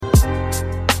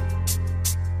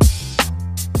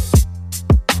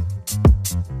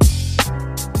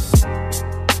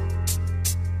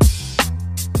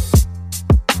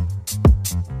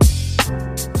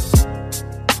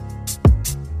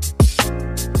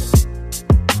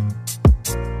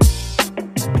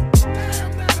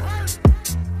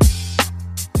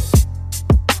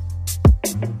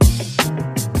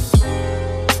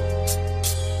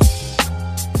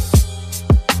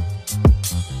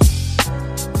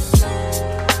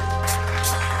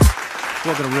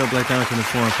Welcome to Real Black Entrepreneurs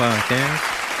Forum Podcast.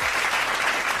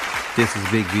 This is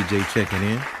Big VJ checking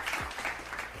in.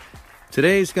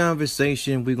 Today's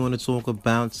conversation, we're going to talk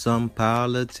about some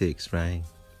politics, right?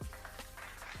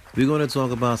 We're going to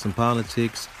talk about some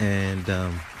politics and,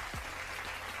 I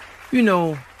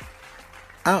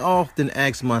often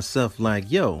ask myself like,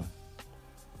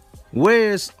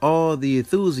 where's all the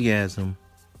enthusiasm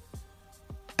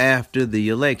after the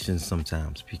election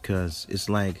sometimes? Because it's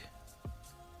like,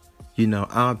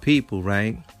 our people,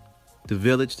 right? The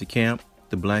village, the camp,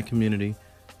 the black community,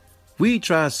 we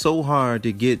try so hard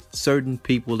to get certain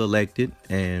people elected,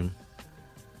 and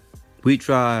we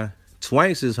try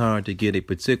twice as hard to get a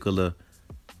particular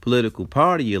political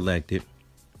party elected.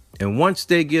 And once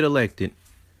they get elected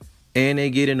and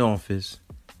they get in office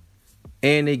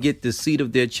and they get the seat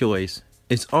of their choice,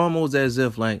 it's almost as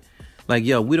if we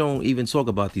don't even talk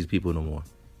about these people no more.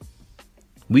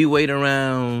 We wait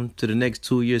around to the next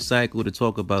 2-year cycle to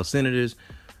talk about senators.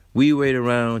 We wait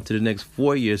around to the next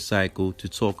 4-year cycle to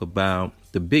talk about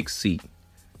the big seat,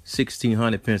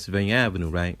 1600 Pennsylvania Avenue,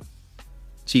 right?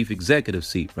 Chief executive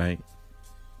seat, right?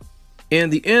 In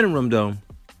the interim, though,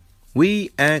 we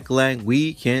act like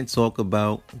we can't talk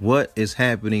about what is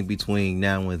happening between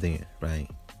now and then, right?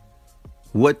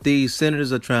 What these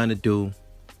senators are trying to do,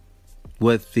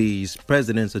 what these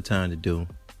presidents are trying to do.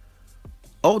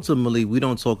 Ultimately, we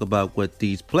don't talk about what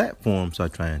these platforms are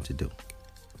trying to do,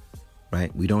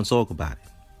 right? We don't talk about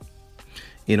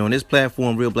it. On this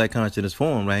platform, Real Black Consciousness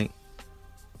Forum, right?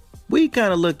 We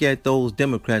kind of look at those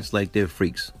Democrats like they're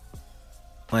freaks.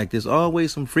 Like there's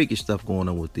always some freakish stuff going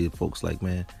on with these folks. Like,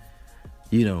 man,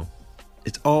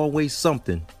 it's always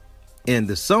something. And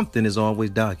the something is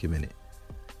always documented.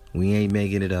 We ain't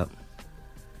making it up.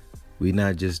 We're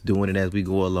not just doing it as we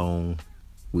go along.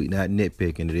 We're not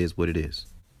nitpicking. It is what it is.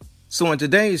 So in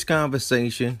today's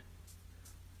conversation,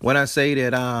 when I say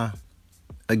that,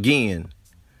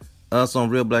 us on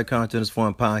Real Black Consciousness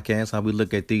Forum Podcast, how we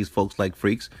look at these folks like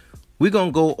freaks, we're going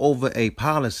to go over a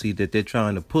policy that they're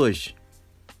trying to push.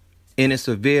 And it's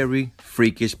a very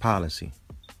freakish policy.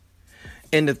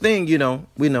 And the thing,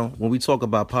 we know when we talk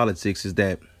about politics is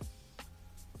that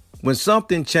when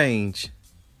something change,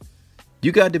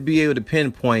 you got to be able to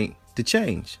pinpoint the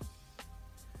change.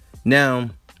 Now,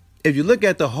 if you look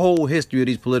at the whole history of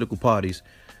these political parties,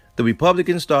 the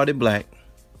Republicans started black,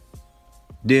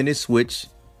 then it switched,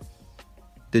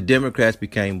 the Democrats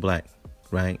became black,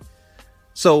 right?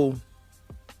 So,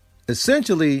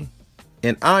 essentially,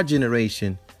 in our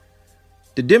generation,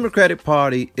 the Democratic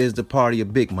Party is the party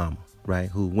of Big Mama, right?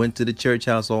 Who went to the church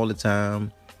house all the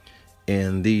time,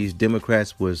 and these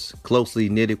Democrats was closely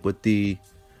knitted with the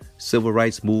civil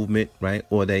rights movement, right?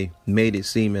 Or they made it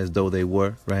seem as though they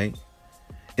were, right?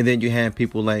 And then you have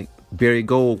people like Barry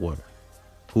Goldwater,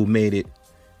 who made it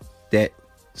that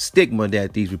stigma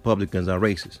that these Republicans are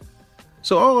racist.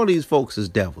 So all these folks is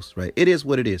devils, right? It is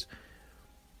what it is.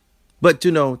 But,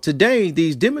 today,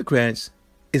 these Democrats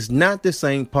is not the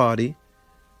same party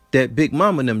that Big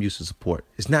Mama and them used to support.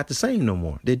 It's not the same no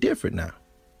more. They're different now.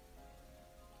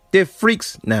 They're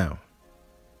freaks now.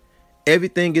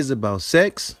 Everything is about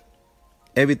sex.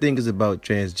 Everything is about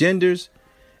transgenders.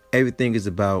 Everything is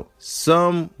about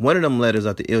one of them letters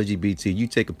out the LGBT. You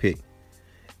take a pick.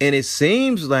 And it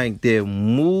seems like they're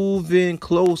moving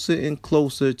closer and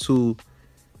closer to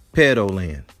pedo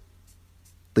land.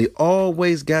 They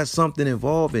always got something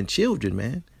involved in children,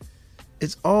 man.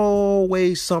 It's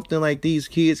always something like these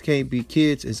kids can't be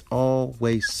kids. It's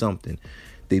always something.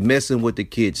 They messing with the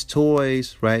kids'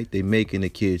 toys, right? They making the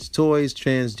kids' toys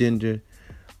transgender.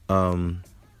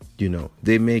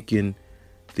 They making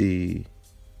the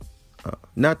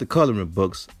not the coloring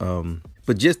books,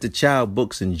 but just the child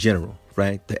books in general,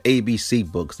 right? The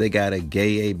ABC books. They got a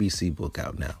gay ABC book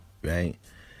out now, right?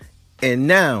 And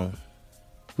now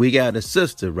we got a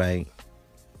sister, right,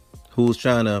 who's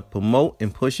trying to promote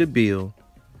and push a bill.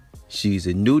 She's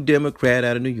a new Democrat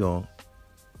out of New York.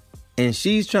 And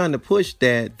she's trying to push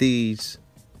that these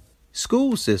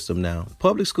school system now,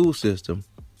 public school system,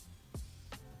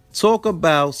 talk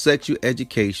about sexual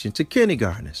education to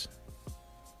kindergartners.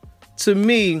 To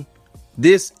me,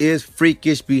 this is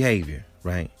freakish behavior,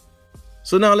 right?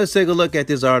 So now let's take a look at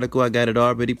this article. I got it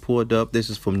already pulled up. This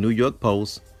is from New York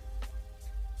Post.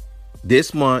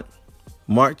 This month,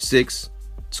 March 6,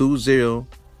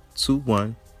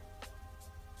 2021.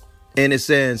 And it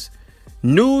says,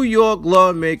 New York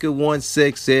lawmaker wants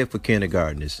sex ed for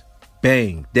kindergartners.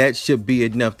 Bang. That should be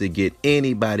enough to get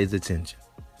anybody's attention.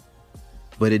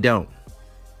 But it don't.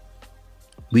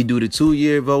 We do the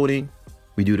 2-year voting.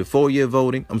 We do the 4-year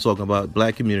voting. I'm talking about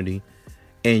black community.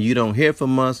 and you don't hear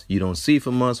from us, you don't see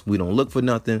from us, we don't look for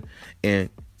nothing. And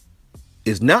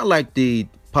it's not like the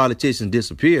politicians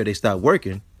disappear, they stop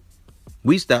working.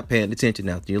 We stop paying attention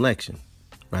after the election,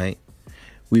 right?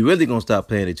 We really gonna stop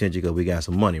paying attention because we got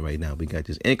some money right now. We got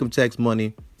this income tax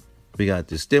money, we got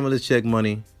this stimulus check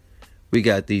money, we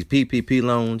got these PPP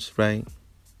loans, right?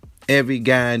 Every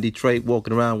guy in Detroit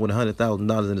walking around with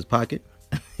 $100,000 in his pocket.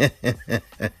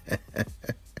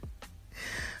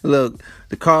 Look,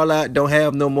 the car lot don't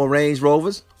have no more Range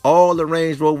Rovers. All the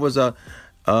Range Rovers are,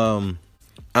 I'm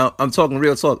talking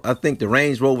real talk. I think the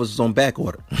Range Rovers is on back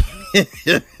order. They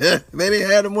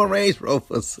didn't have no more Range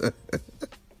Rovers.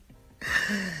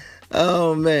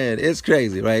 Oh man, it's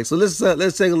crazy, right? So let's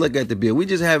take a look at the bill. We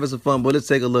just having some fun, but let's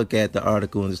take a look at the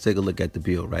article and let's take a look at the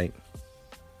bill, right?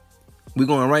 We're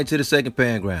going right to the second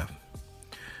paragraph.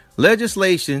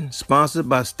 Legislation sponsored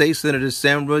by State Senator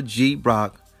Sandra G.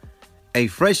 Brock, a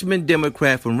freshman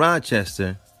Democrat from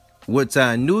Rochester, would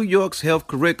tie New York's health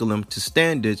curriculum to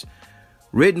standards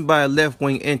written by a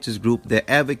left-wing interest group that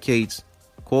advocates,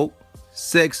 quote,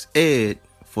 sex ed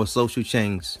for social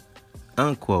change,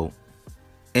 unquote,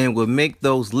 and would make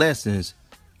those lessons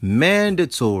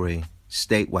mandatory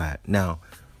statewide. Now,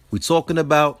 we're talking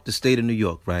about the state of New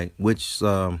York, right? Which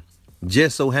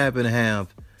just so happen to have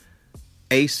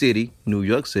a city, New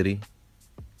York City,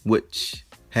 which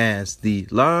has the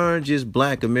largest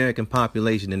Black American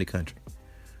population in the country,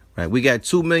 right? We got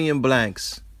 2 million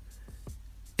blacks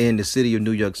in the city of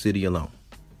New York City alone,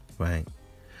 right?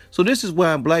 So this is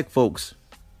why black folks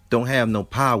don't have no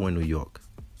power in New York.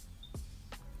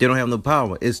 They don't have no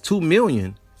power. It's 2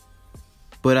 million,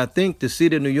 but I think the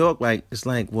city of New York, it's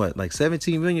like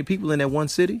 17 million people in that one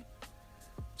city.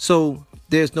 So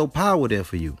there's no power there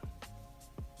for you.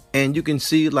 And you can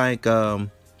see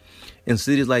in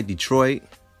cities like Detroit,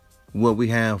 where we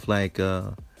have I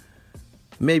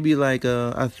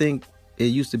think it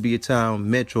used to be a town,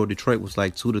 Metro Detroit was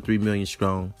like 2 to 3 million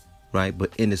strong, right?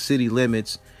 But in the city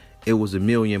limits, it was 1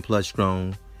 million plus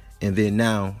strong. And then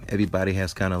now everybody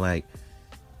has kind of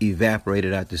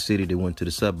evaporated out the city. They went to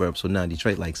the suburbs. So now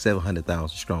Detroit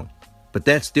 700,000 strong. But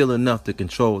that's still enough to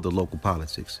control the local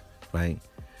politics, right?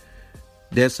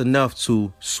 That's enough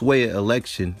to sway an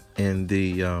election in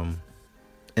the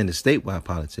statewide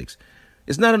politics.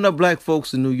 It's not enough black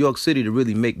folks in New York City to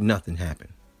really make nothing happen,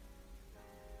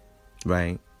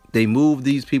 right? They move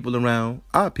these people around,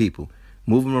 our people,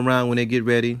 move them around when they get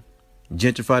ready,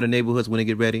 gentrify the neighborhoods when they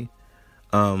get ready.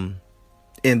 And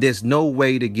there's no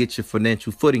way to get your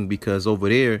financial footing because over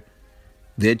there,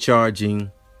 they're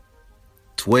charging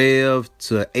 $1,200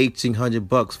 to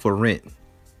 $1,800 for rent.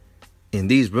 And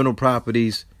these rental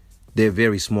properties, they're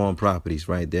very small properties,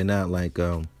 right? They're not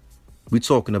we're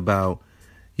talking about,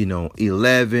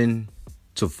 11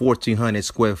 to 1,400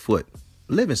 square foot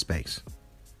living space.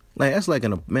 That's like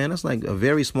a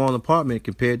very small apartment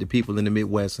compared to people in the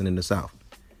Midwest and in the South,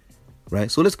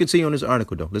 right? So let's continue on this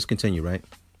article, though. Let's continue, right?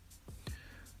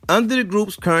 Under the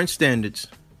group's current standards,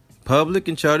 public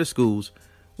and charter schools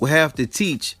will have to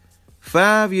teach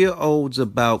 5-year-olds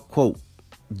about, quote,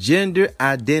 gender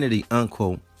identity,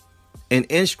 unquote, and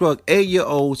instruct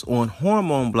 8-year-olds on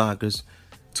hormone blockers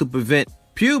to prevent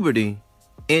puberty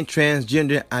in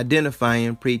transgender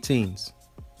identifying preteens.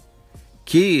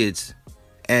 Kids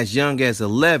as young as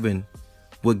 11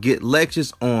 will get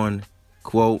lectures on,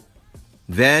 quote,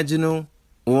 vaginal,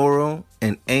 oral,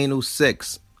 and anal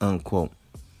sex, unquote.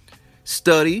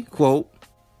 Study, quote,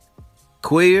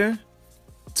 queer,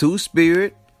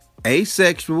 two-spirit,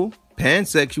 asexual,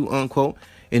 pansexual, unquote,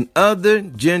 and other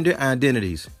gender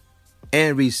identities,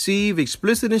 and receive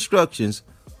explicit instructions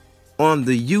on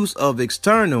the use of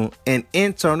external and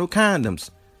internal condoms,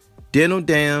 dental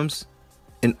dams,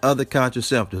 and other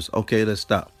contraceptives. Okay, let's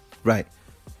stop. Right.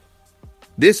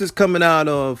 This is coming out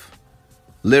of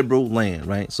liberal land,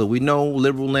 right? So we know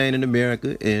liberal land in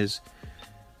America is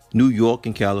New York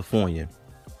and California.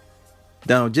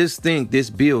 Now, just think this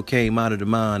bill came out of the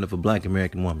mind of a Black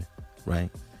American woman,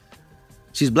 right?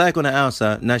 She's black on the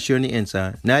outside, not sure on the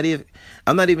inside.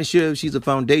 I'm not even sure if she's a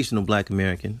foundational Black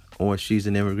American or if she's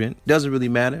an immigrant. Doesn't really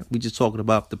matter. We're just talking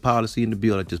about the policy and the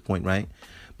bill at this point, right?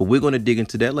 But we're going to dig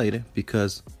into that later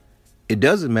because it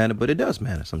doesn't matter, but it does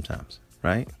matter sometimes,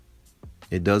 right?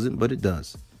 It doesn't, but it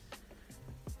does.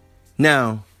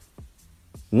 Now,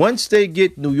 once they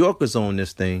get New Yorkers on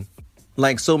this thing,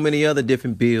 like so many other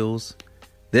different bills,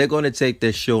 they're going to take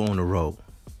their show on the road,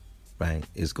 right?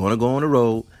 It's going to go on the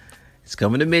road. It's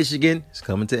coming to Michigan. It's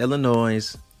coming to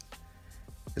Illinois.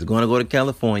 It's going to go to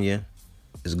California.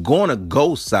 It's going to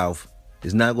go south.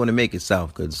 It's not going to make it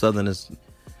south because Southerners,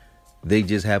 they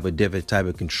just have a different type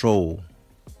of control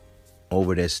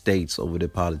over their states, over their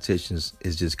politicians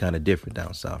is just kind of different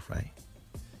down south, right?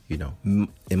 You know,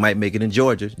 it might make it in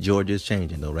Georgia. Georgia is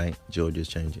changing though, right? Georgia is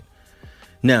changing.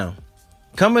 Now,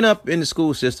 coming up in the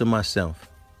school system myself,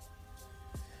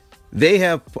 they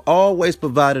have always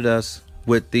provided us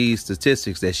with these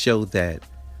statistics that show that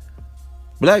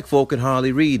black folk can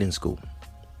hardly read in school.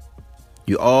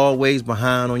 You're always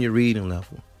behind on your reading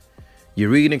level. Your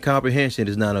reading comprehension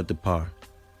is not up to par.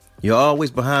 You're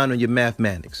always behind on your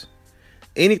mathematics.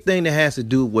 Anything that has to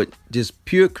do with just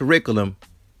pure curriculum,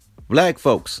 black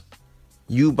folks,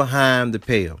 you behind the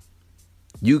pale.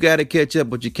 You got to catch up,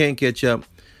 but you can't catch up.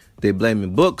 They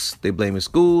blaming books, they blaming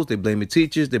schools, they blaming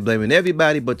teachers, they blaming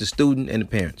everybody but the student and the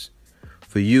parents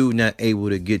for you not able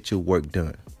to get your work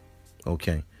done.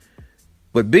 Okay.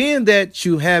 But being that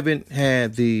you haven't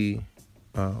had the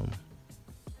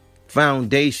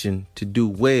foundation to do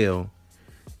well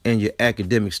in your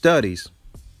academic studies,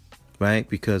 right?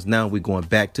 Because now we're going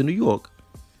back to New York,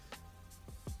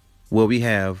 where we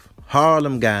have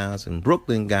Harlem guys and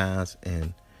Brooklyn guys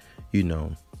and, you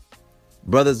know,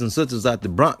 brothers and sisters out the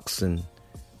Bronx, and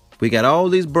we got all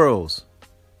these boroughs.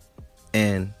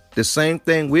 And the same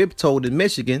thing we're told in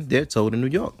Michigan, they're told in New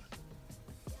York.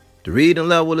 The reading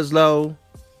level is low.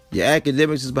 Your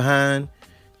academics is behind.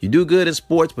 You do good in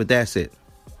sports, but that's it.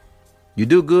 You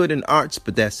do good in arts,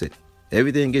 but that's it.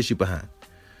 Everything gets you behind.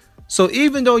 So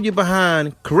even though you're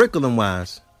behind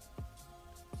curriculum-wise,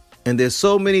 and there's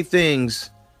so many things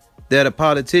that a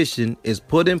politician is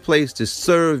put in place to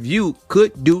serve you,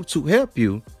 could do to help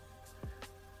you,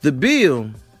 the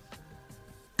bill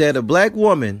that a black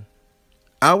woman,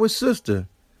 our sister,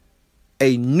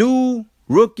 a new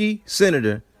rookie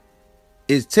senator,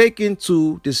 is taken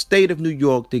to the state of New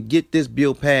York to get this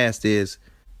bill passed is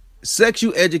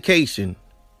sexual education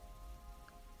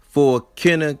for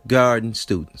kindergarten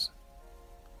students.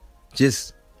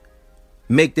 Just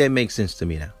make that make sense to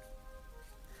me now.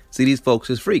 See, these folks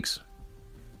is freaks.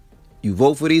 You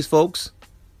vote for these folks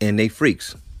and they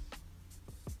freaks.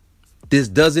 This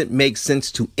doesn't make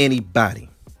sense to anybody.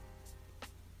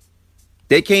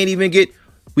 We can't even get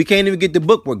the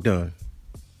bookwork done.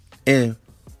 And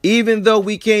even though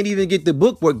we can't even get the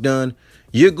bookwork done,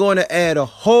 you're going to add a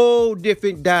whole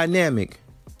different dynamic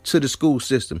to the school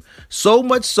system. So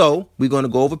much so, we're going to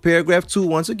go over paragraph 2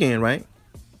 once again, right?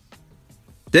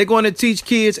 They're going to teach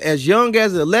kids as young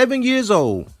as 11 years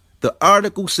old. The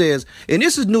article says, and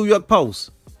this is New York Post,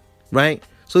 right?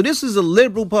 So this is a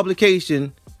liberal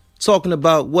publication talking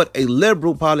about what a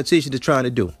liberal politician is trying to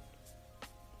do.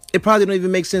 It probably don't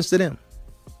even make sense to them.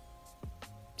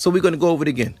 So we're going to go over it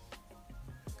again.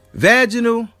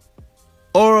 Vaginal,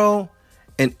 oral,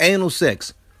 and anal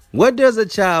sex. What does a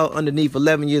child underneath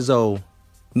 11 years old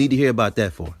need to hear about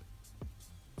that for?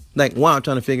 Like, why I'm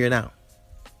trying to figure it out.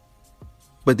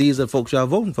 But these are the folks y'all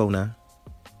voting for now.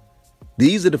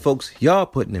 These are the folks y'all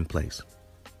putting in place.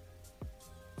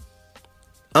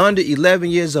 Under 11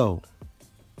 years old.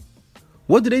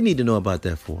 What do they need to know about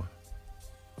that for?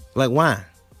 Like, why?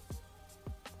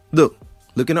 Look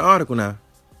in the article now.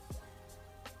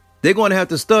 They're going to have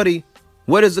to study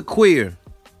what is a queer,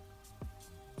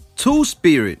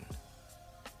 two-spirit,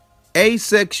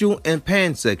 asexual, and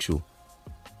pansexual.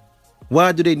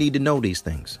 Why do they need to know these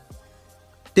things?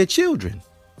 They're children.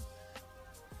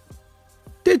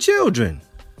 They're children.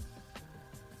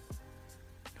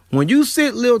 When you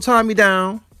sit little Tommy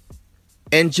down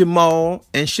and Jamal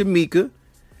and Shamika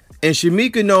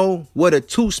know what a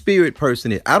two-spirit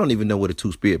person is. I don't even know what a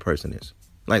two-spirit person is.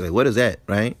 Like what is that,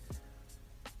 right?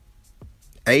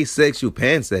 Asexual,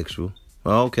 pansexual.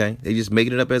 Oh, okay. They just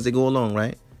making it up as they go along,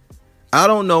 right? I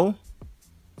don't know,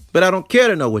 but I don't care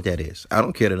to know what that is. I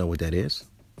don't care to know what that is,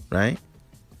 right?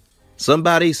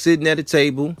 Somebody sitting at a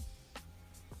table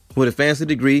with a fancy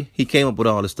degree, he came up with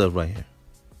all this stuff right here.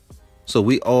 So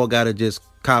we all got to just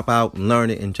cop out and learn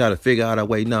it and try to figure out our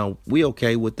way. No, we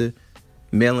okay with the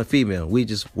male and female. We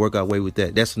just work our way with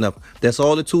that. That's enough. That's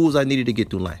all the tools I needed to get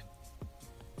through life.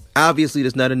 Obviously,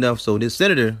 that's not enough. So this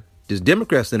senator, this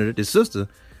Democrat senator, this sister,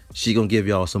 she gonna give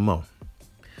y'all some more.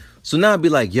 So now I'd be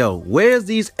like, yo, where's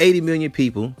these 80 million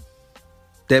people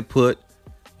that put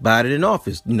Biden in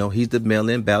office? You know, he's the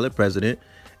mail-in ballot president.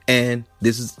 And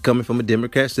this is coming from a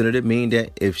Democrat senator, meaning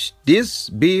that if this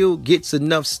bill gets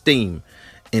enough steam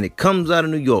and it comes out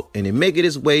of New York and it make it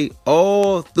its way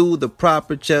all through the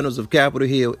proper channels of Capitol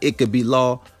Hill, it could be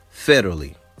law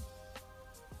federally.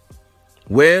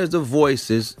 Where's the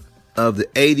voices of the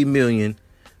 80 million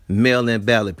mail-in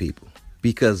ballot people?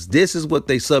 Because this is what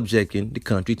they subjecting the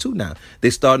country to now.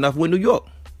 They starting off with New York,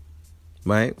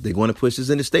 right? They're going to push this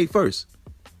in the state first.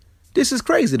 This is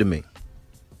crazy to me.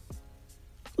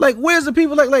 Like, where's the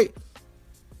people? Like,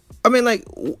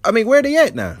 Where they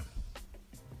at now?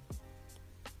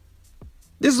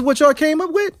 This is what y'all came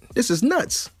up with? This is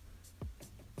nuts.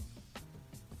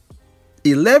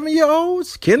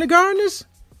 11-year-olds, kindergartners?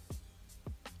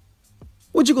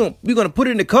 What you gonna put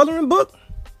it in the coloring book?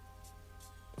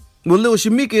 When little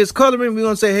Shamika is coloring, we're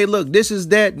gonna say, hey, look, this is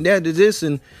that, and that is this,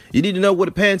 and you need to know what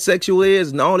a pansexual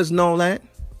is, and all this and all that.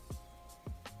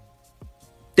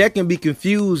 That can be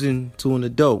confusing to an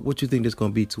adult. What you think that's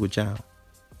gonna be to a child?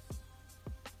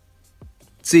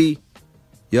 See,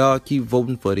 y'all keep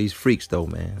voting for these freaks though,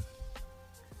 man.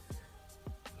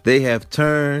 They have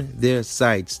turned their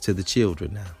sights to the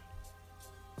children now.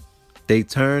 They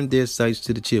turned their sights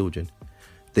to the children.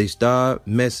 They start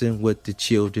messing with the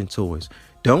children toys.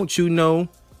 Don't you know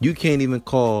you can't even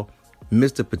call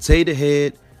Mr. Potato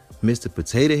Head Mr.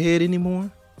 Potato Head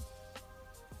anymore?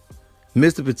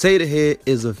 Mr. Potato Head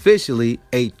is officially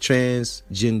a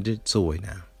transgender toy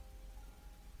now.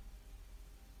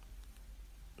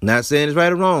 Not saying it's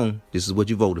right or wrong. This is what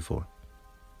you voted for.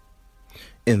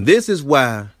 And this is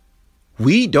why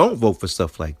we don't vote for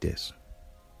stuff like this.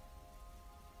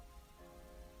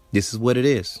 This is what it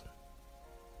is.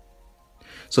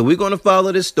 So we're going to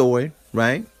follow this story,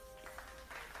 right?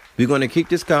 We're going to keep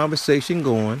this conversation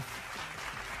going.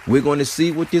 We're going to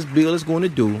see what this bill is going to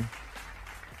do.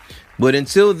 But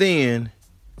until then,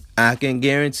 I can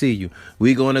guarantee you,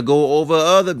 we're going to go over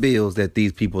other bills that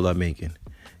these people are making.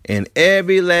 And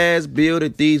every last bill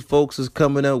that these folks is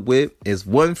coming up with is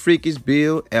one freakish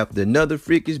bill after another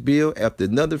freakish bill after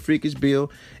another freakish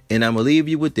bill. And I'm going to leave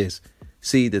you with this.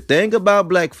 See, the thing about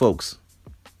black folks,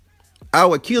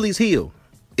 our Achilles heel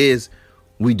is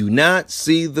we do not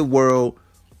see the world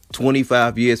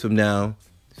 25 years from now,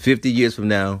 50 years from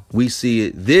now. We see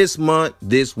it this month,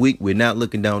 this week. We're not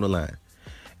looking down the line.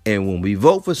 And when we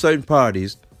vote for certain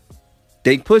parties,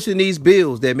 they pushing these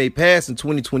bills that may pass in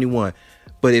 2021.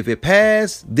 But if it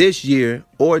passed this year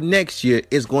or next year,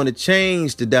 it's going to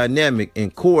change the dynamic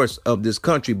and course of this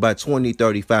country by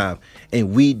 2035.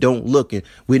 And we're not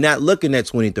looking at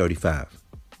 2035.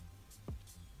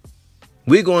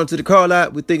 We're going to the car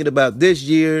lot. We're thinking about this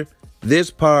year,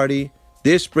 this party,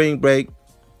 this spring break,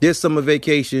 this summer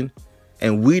vacation.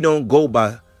 And we don't go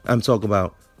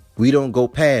we don't go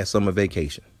past summer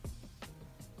vacation.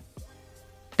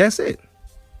 That's it.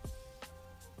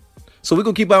 So we're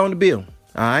going to keep eye on the bill.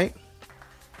 All right.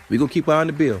 We're going to keep eye on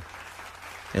the bill.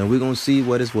 And we're going to see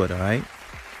what is what. All right.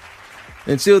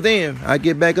 Until then, I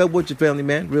get back up with your family,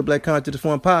 man. Real Black Content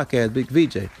Forum Podcast, Big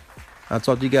VJ. I'll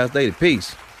talk to you guys later.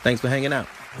 Peace. Thanks for hanging out.